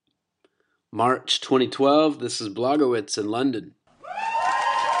March 2012, this is Blogowitz in London.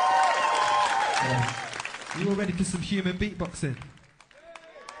 You all ready for some human beatboxing?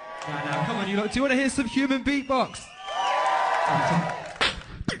 Right now, come on, you lot. Do you want to hear some human beatbox?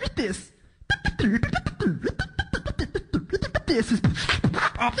 This. This is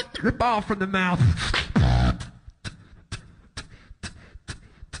off from the mouth.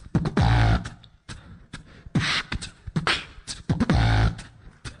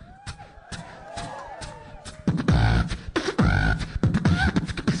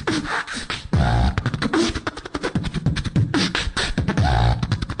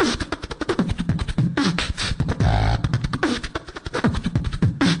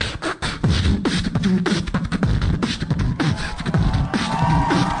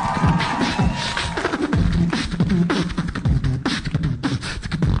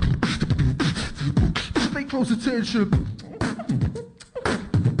 Close attention.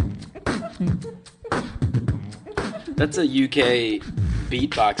 That's a UK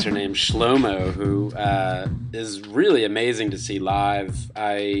beatboxer named Shlomo who is really amazing to see live.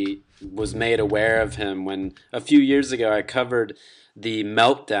 I was made aware of him when a few years ago I covered the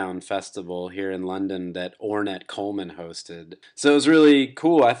Meltdown Festival here in London that Ornette Coleman hosted. So it was really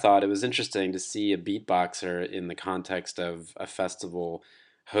cool. I thought it was interesting to see a beatboxer in the context of a festival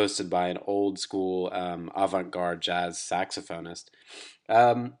hosted by an old school avant-garde jazz saxophonist.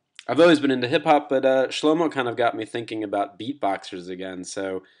 I've always been into hip-hop, but Shlomo kind of got me thinking about beatboxers again.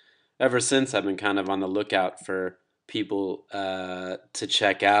 So ever since, I've been kind of on the lookout for people to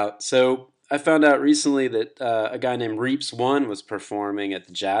check out. So I found out recently that a guy named Reeps was performing at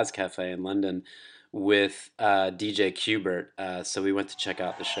the Jazz Cafe in London with DJ Qbert. So we went to check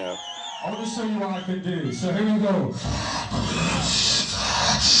out the show. I want to show you what I can do. So here we go.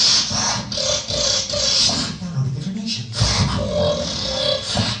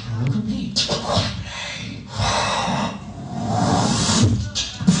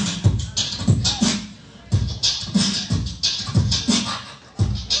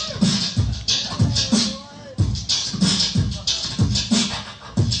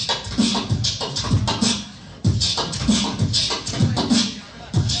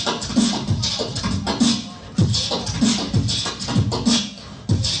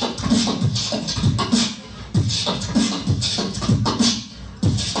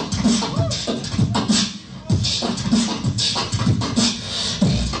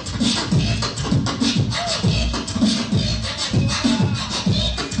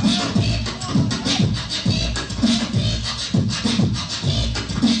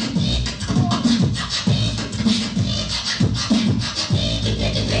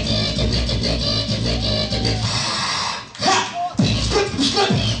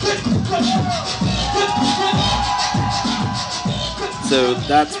 So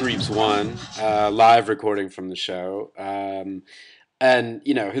that's Reeps 1, live recording from the show. And,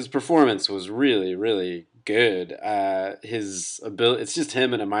 you know, his performance was really, really good. His ability, it's just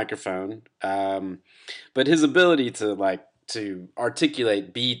him and a microphone. But his ability to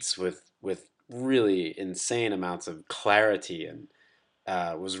articulate beats with really insane amounts of clarity and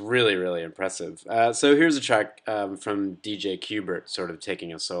was really, really impressive. So here's a track from DJ Qbert sort of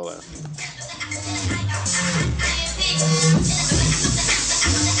taking a solo.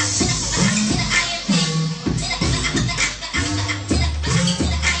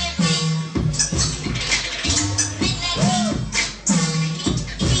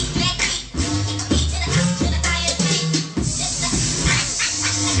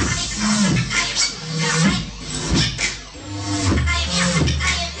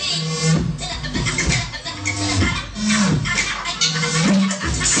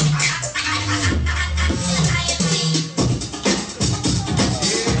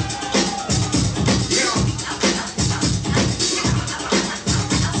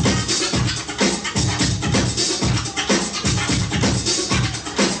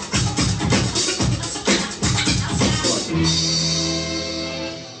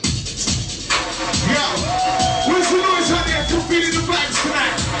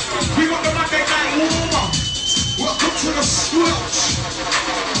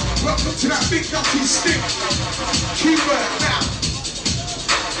 Welcome to that big ducky stick. Qbert now.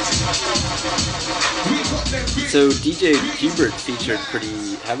 So DJ Qbert featured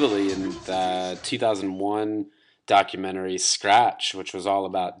pretty heavily in the 2001 documentary Scratch, which was all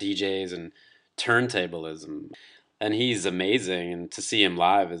about DJs and turntablism. And he's amazing, and to see him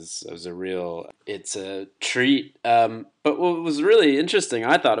live is it's a treat. But what was really interesting,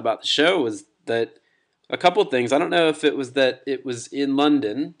 I thought, about the show was that a couple things. I don't know if it was that it was in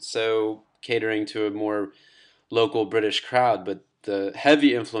London, so catering to a more local British crowd, but the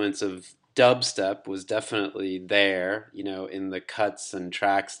heavy influence of dubstep was definitely there, you know, in the cuts and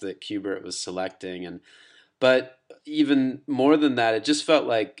tracks that Qbert was selecting, but even more than that, it just felt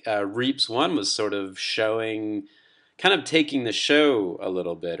like Reeps One was sort of showing, kind of taking the show a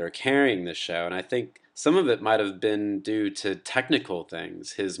little bit or carrying the show, and I think some of it might have been due to technical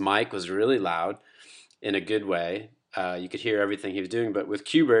things. His mic was really loud in a good way. You could hear everything he was doing, but with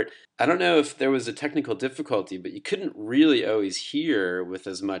Qbert, I don't know if there was a technical difficulty, but you couldn't really always hear with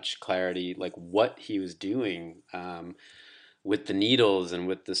as much clarity like what he was doing with the needles and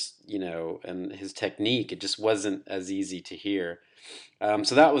with this, you know, and his technique. It just wasn't as easy to hear.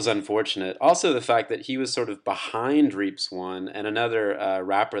 So that was unfortunate. Also, the fact that he was sort of behind Reeps One and another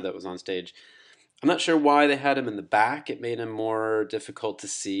rapper that was on stage. I'm not sure why they had him in the back. It made him more difficult to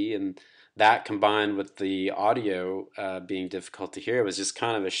see, and that combined with the audio being difficult to hear was just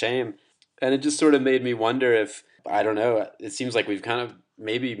kind of a shame. And it just sort of made me wonder if, I don't know, it seems like we've kind of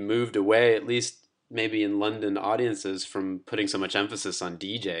maybe moved away, at least maybe in London audiences, from putting so much emphasis on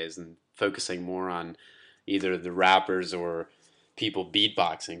DJs and focusing more on either the rappers or people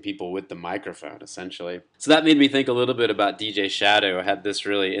beatboxing, people with the microphone, essentially. So that made me think a little bit about DJ Shadow. I had this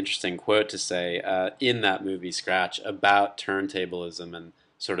really interesting quote to say in that movie, Scratch, about turntablism and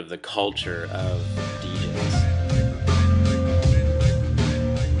sort of the culture of DJs.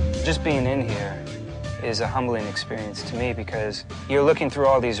 Just being in here is a humbling experience to me because you're looking through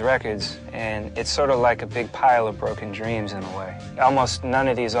all these records and it's sort of like a big pile of broken dreams in a way. Almost none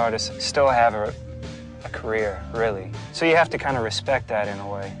of these artists still have a career, really. So you have to kind of respect that in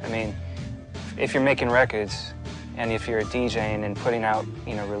a way. I mean, if you're making records and if you're a DJing and putting out,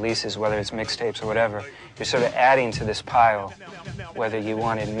 you know, releases, whether it's mixtapes or whatever, you're sort of adding to this pile, whether you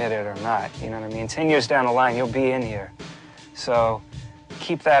want to admit it or not. You know what I mean? 10 years down the line, you'll be in here. So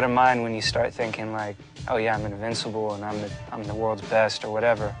keep that in mind when you start thinking like, oh yeah, I'm invincible and I'm the world's best or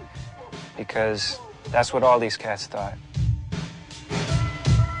whatever, because that's what all these cats thought.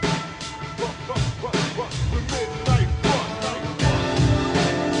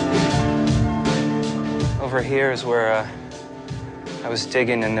 Over here is where I was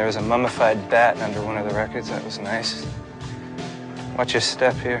digging and there was a mummified bat under one of the records. That was nice. Watch your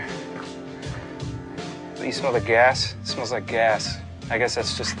step here. You smell the gas? It smells like gas. I guess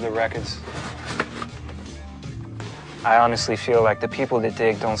that's just the records. I honestly feel like the people that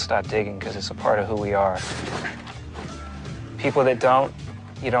dig don't stop digging because it's a part of who we are. People that don't,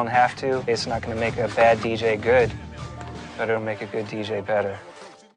 you don't have to. It's not going to make a bad DJ good, but it'll make a good DJ better.